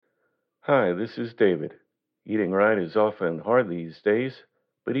Hi, this is David. Eating right is often hard these days,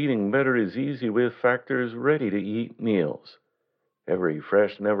 but eating better is easy with Factor's ready to eat meals. Every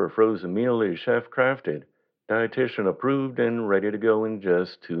fresh, never frozen meal is chef crafted, dietitian approved, and ready to go in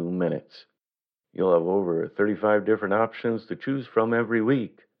just 2 minutes. You'll have over 35 different options to choose from every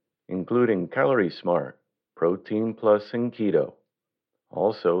week, including Calorie Smart, Protein Plus, and Keto.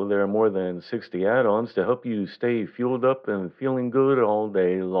 Also, there are more than 60 add ons to help you stay fueled up and feeling good all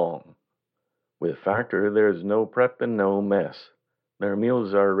day long. With Factor, there's no prep and no mess. Their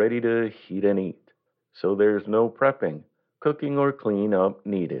meals are ready to heat and eat, so there's no prepping, cooking, or clean up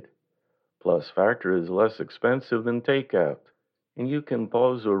needed. Plus, Factor is less expensive than takeout, and you can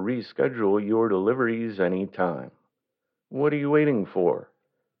pause or reschedule your deliveries anytime. What are you waiting for?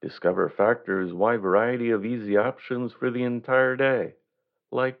 Discover Factor's wide variety of easy options for the entire day,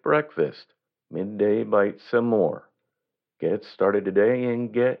 like breakfast, midday bites, and more. Get started today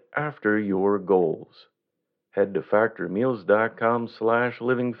and get after your goals. Head to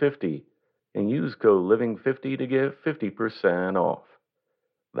factormeals.com/living50 and use code living50 to get 50% off.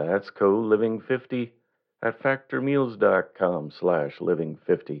 That's code living50 at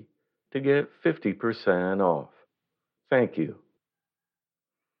factormeals.com/living50 to get 50% off. Thank you.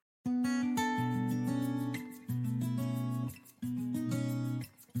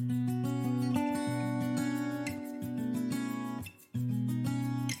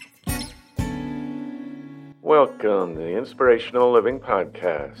 Welcome to the Inspirational Living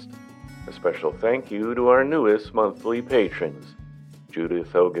Podcast. A special thank you to our newest monthly patrons,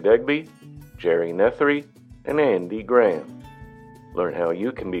 Judith Ogadegby, Jerry Nethery, and Andy Graham. Learn how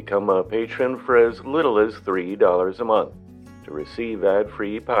you can become a patron for as little as $3 a month to receive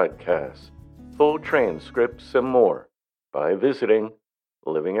ad-free podcasts, full transcripts, and more by visiting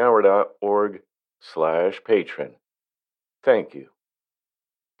livinghour.org/patron. Thank you.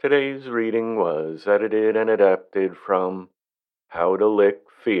 Today's reading was edited and adapted from How to Lick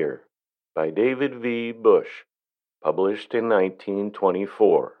Fear by David V. Bush, published in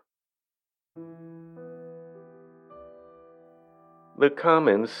 1924. The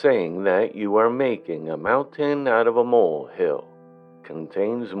common saying that you are making a mountain out of a molehill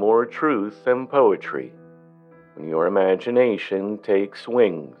contains more truth than poetry. When your imagination takes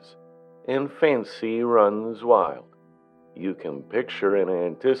wings and fancy runs wild, you can picture and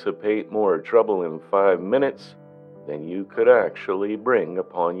anticipate more trouble in 5 minutes than you could actually bring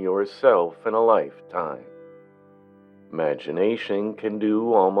upon yourself in a lifetime. Imagination can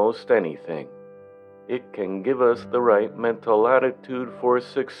do almost anything. It can give us the right mental attitude for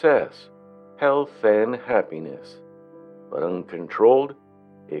success, health, and happiness. But uncontrolled,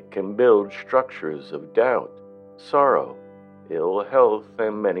 it can build structures of doubt, sorrow, ill health,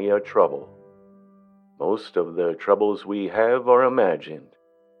 and many a trouble. Most of the troubles we have are imagined.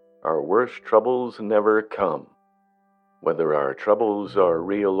 Our worst troubles never come. Whether our troubles are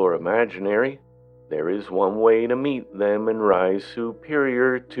real or imaginary, there is one way to meet them and rise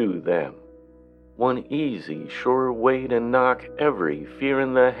superior to them. One easy, sure way to knock every fear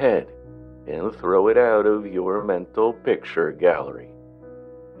in the head and throw it out of your mental picture gallery.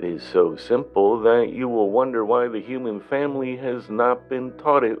 It is so simple that you will wonder why the human family has not been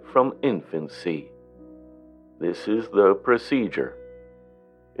taught it from infancy. This is the procedure.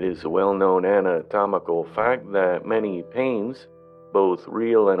 It is a well-known anatomical fact that many pains, both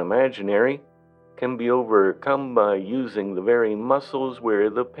real and imaginary, can be overcome by using the very muscles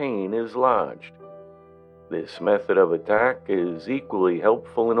where the pain is lodged. This method of attack is equally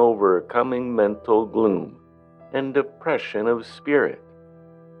helpful in overcoming mental gloom and depression of spirit.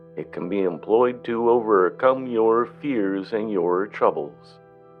 It can be employed to overcome your fears and your troubles.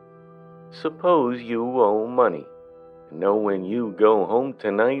 Suppose you owe money. Know when you go home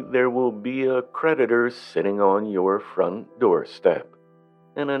tonight there will be a creditor sitting on your front doorstep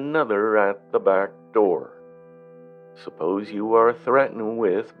and another at the back door. Suppose you are threatened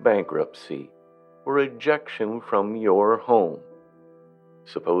with bankruptcy or ejection from your home.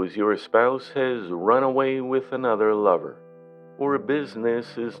 Suppose your spouse has run away with another lover or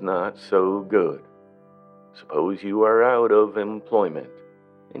business is not so good. Suppose you are out of employment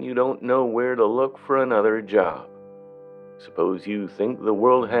and you don't know where to look for another job. Suppose you think the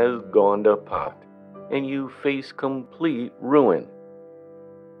world has gone to pot and you face complete ruin.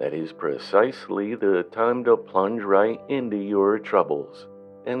 That is precisely the time to plunge right into your troubles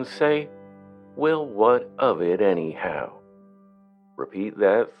and say, well, what of it anyhow? Repeat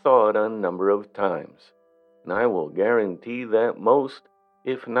that thought a number of times, and I will guarantee that most,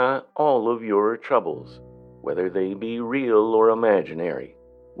 if not all of your troubles, whether they be real or imaginary,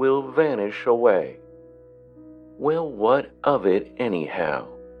 will vanish away. Well, what of it anyhow?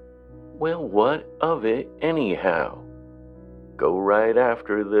 Well, what of it anyhow? Go right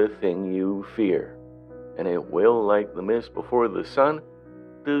after the thing you fear, and it will, like the mist before the sun,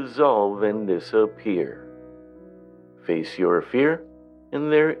 dissolve and disappear. Face your fear,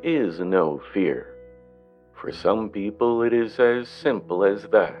 and there is no fear. For some people, it is as simple as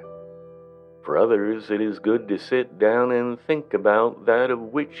that. For others, it is good to sit down and think about that of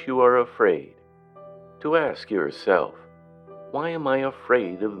which you are afraid. To ask yourself, why am I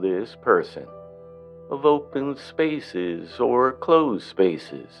afraid of this person? Of open spaces or closed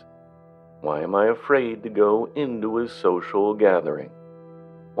spaces? Why am I afraid to go into a social gathering?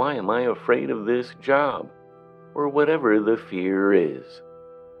 Why am I afraid of this job? Or whatever the fear is.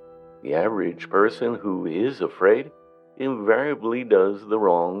 The average person who is afraid invariably does the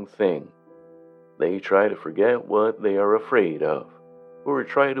wrong thing. They try to forget what they are afraid of, or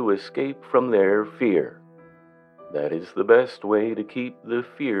try to escape from their fear. That is the best way to keep the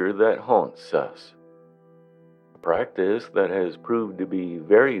fear that haunts us. A practice that has proved to be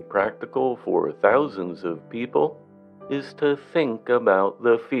very practical for thousands of people is to think about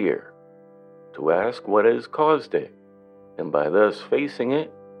the fear, to ask what has caused it, and by thus facing it,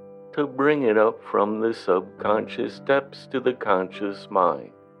 to bring it up from the subconscious depths to the conscious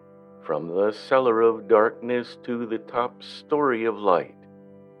mind, from the cellar of darkness to the top story of light.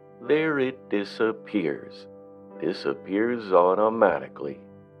 There it disappears automatically.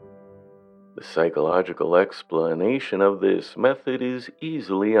 The psychological explanation of this method is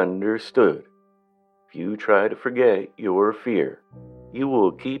easily understood. If you try to forget your fear, you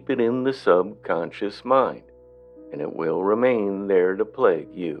will keep it in the subconscious mind, and it will remain there to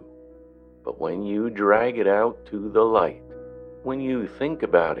plague you. But when you drag it out to the light, when you think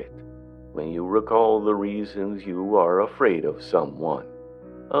about it, when you recall the reasons you are afraid of someone,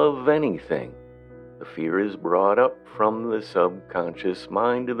 of anything, the fear is brought up from the subconscious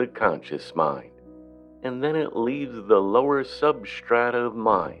mind to the conscious mind, and then it leaves the lower substrata of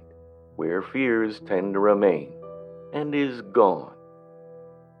mind, where fears tend to remain, and is gone.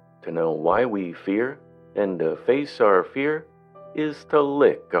 To know why we fear and to face our fear is to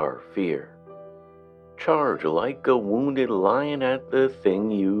lick our fear. Charge like a wounded lion at the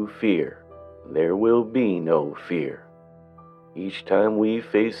thing you fear. There will be no fear. Each time we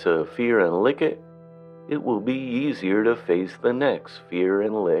face a fear and lick it, it will be easier to face the next fear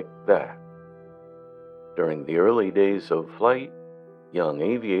and lick that. During the early days of flight, young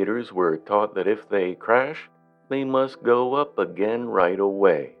aviators were taught that if they crashed, they must go up again right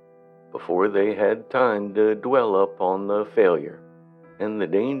away, before they had time to dwell upon the failure and the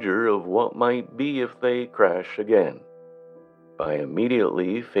danger of what might be if they crash again. By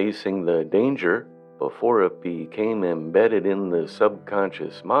immediately facing the danger before it became embedded in the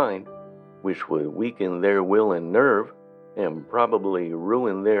subconscious mind, which would weaken their will and nerve and probably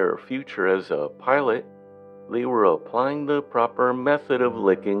ruin their future as a pilot, they were applying the proper method of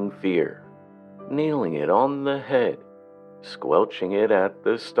licking fear, nailing it on the head, squelching it at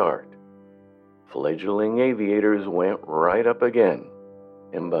the start. Fledgling aviators went right up again,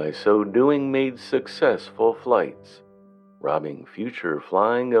 and by so doing made successful flights, robbing future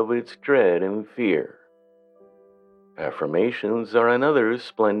flying of its dread and fear. Affirmations are another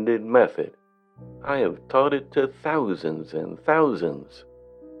splendid method. I have taught it to thousands and thousands.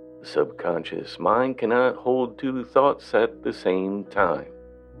 The subconscious mind cannot hold two thoughts at the same time,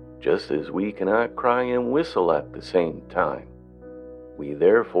 just as we cannot cry and whistle at the same time. We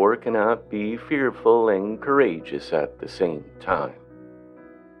therefore cannot be fearful and courageous at the same time.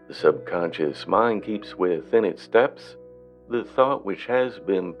 The subconscious mind keeps within its depths the thought which has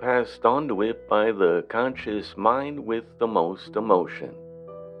been passed on to it by the conscious mind with the most emotion.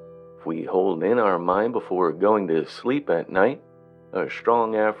 If we hold in our mind before going to sleep at night a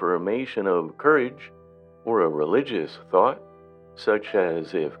strong affirmation of courage or a religious thought, such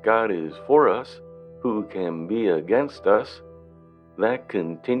as if God is for us, who can be against us, that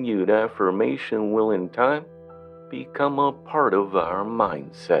continued affirmation will in time become a part of our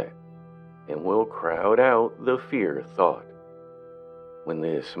mindset and will crowd out the fear thought. When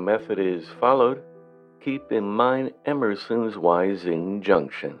this method is followed, keep in mind Emerson's wise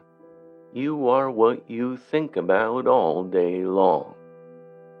injunction: you are what you think about all day long.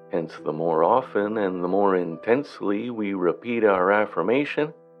 Hence, the more often and the more intensely we repeat our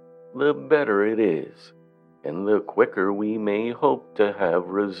affirmation, the better it is, and the quicker we may hope to have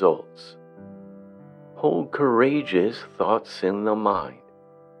results. Hold courageous thoughts in the mind,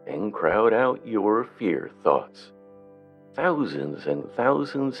 and crowd out your fear thoughts. Thousands and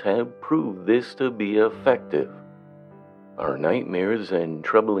thousands have proved this to be effective. Our nightmares and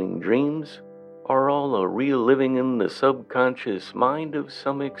troubling dreams are all a reliving in the subconscious mind of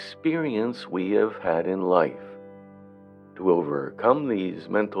some experience we have had in life. To overcome these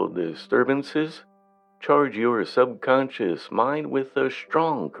mental disturbances, charge your subconscious mind with a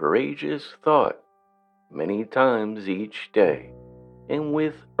strong, courageous thought many times each day, and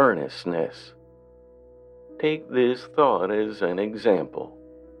with earnestness. Take this thought as an example.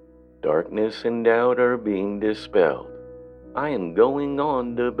 Darkness and doubt are being dispelled. I am going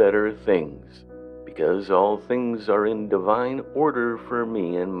on to better things, because all things are in divine order for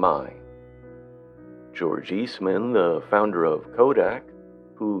me and mine. George Eastman, the founder of Kodak,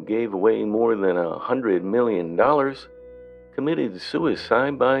 who gave away more than $100 million, committed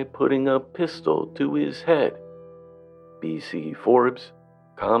suicide by putting a pistol to his head. B.C. Forbes,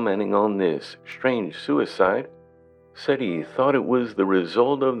 commenting on this strange suicide, said he thought it was the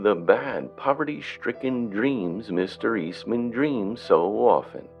result of the bad, poverty-stricken dreams Mr. Eastman dreamed so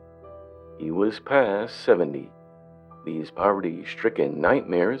often. He was past 70. These poverty-stricken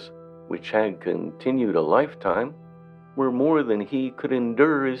nightmares, which had continued a lifetime, were more than he could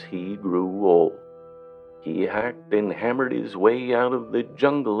endure as he grew old. He hacked and hammered his way out of the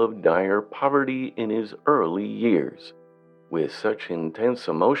jungle of dire poverty in his early years, with such intense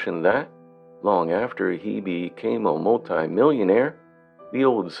emotion that, long after he became a multimillionaire, the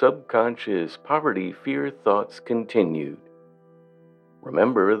old subconscious poverty fear thoughts continued.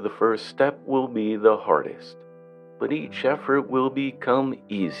 Remember, the first step will be the hardest, but each effort will become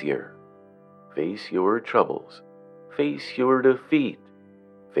easier. Face your troubles. Face your defeat.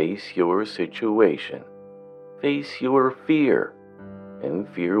 Face your situation. Face your fear, and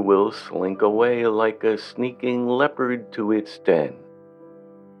fear will slink away like a sneaking leopard to its den.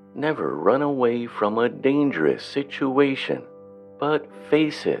 Never run away from a dangerous situation, but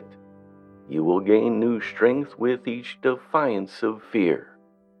face it. You will gain new strength with each defiance of fear.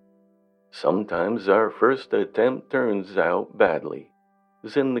 Sometimes our first attempt turns out badly,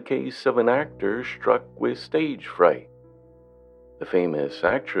 as in the case of an actor struck with stage fright. The famous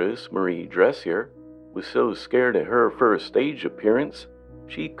actress Marie Dressier was so scared at her first stage appearance,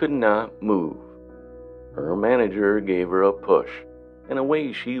 she could not move. Her manager gave her a push, and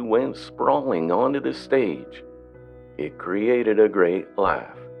away she went sprawling onto the stage. It created a great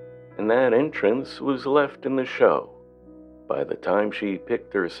laugh, and that entrance was left in the show. By the time she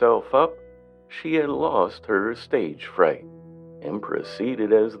picked herself up, she had lost her stage fright, and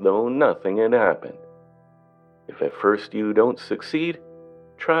proceeded as though nothing had happened. If at first you don't succeed,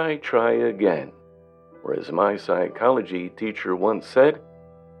 try again. Or as my psychology teacher once said,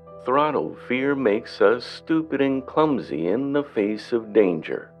 throttled fear makes us stupid and clumsy in the face of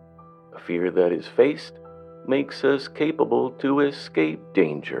danger. A fear that is faced makes us capable to escape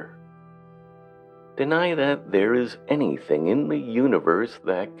danger. Deny that there is anything in the universe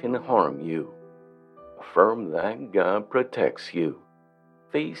that can harm you. Affirm that God protects you.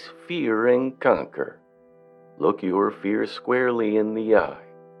 Face fear and conquer. Look your fear squarely in the eye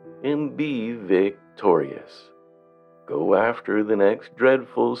and be victorious. Go after the next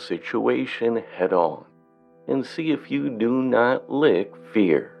dreadful situation head on and see if you do not lick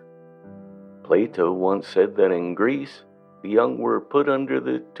fear. Plato once said that in Greece, the young were put under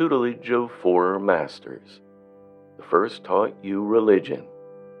the tutelage of 4 masters. The first taught you religion,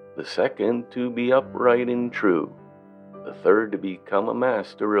 the second to be upright and true, the third to become a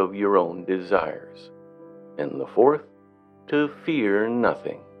master of your own desires, and the fourth to fear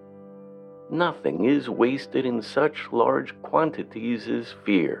nothing. Nothing is wasted in such large quantities as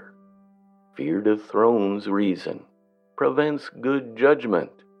fear. Fear dethrones reason, prevents good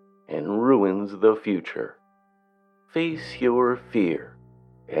judgment, and ruins the future. Face your fear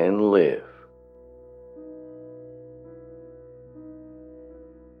and live.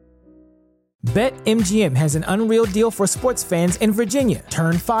 BetMGM has an unreal deal for sports fans in Virginia.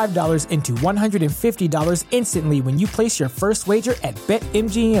 Turn $5 into $150 instantly when you place your first wager at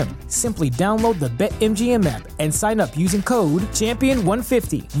BetMGM. Simply download the BetMGM app and sign up using code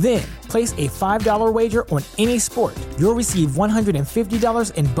Champion150. Then, place a $5 wager on any sport. You'll receive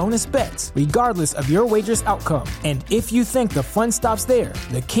 $150 in bonus bets, regardless of your wager's outcome. And if you think the fun stops there,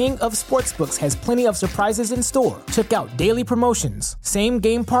 the king of sportsbooks has plenty of surprises in store. Check out daily promotions,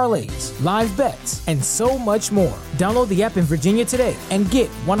 same-game parlays, live bets, and so much more. Download the app in Virginia today and get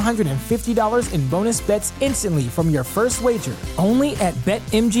 $150 in bonus bets instantly from your first wager. Only at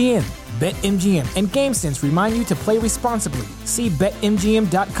BetMGM. BetMGM and GameSense remind you to play responsibly. See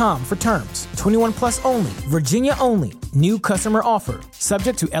BetMGM.com for terms. 21 plus only. Virginia only. New customer offer.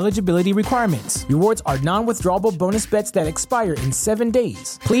 Subject to eligibility requirements. Rewards are non-withdrawable bonus bets that expire in 7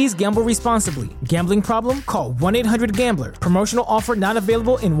 days. Please gamble responsibly. Gambling problem? Call 1-800-GAMBLER. Promotional offer not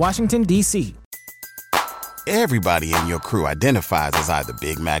available in Washington, D.C. Everybody in your crew identifies as either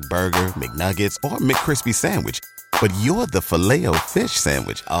Big Mac Burger, McNuggets, or McCrispy Sandwich. But you're the Filet-O-Fish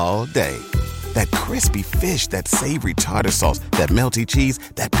Sandwich all day. That crispy fish, that savory tartar sauce, that melty cheese,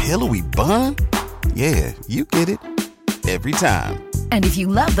 that pillowy bun. Yeah, you get it. Every time. And if you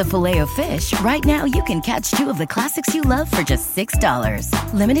love the Filet-O-Fish, right now you can catch 2 of the classics you love for just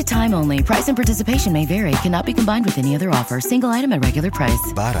 $6. Limited time only. Price and participation may vary. Cannot be combined with any other offer. Single item at regular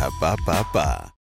price. Ba-da-ba-ba-ba.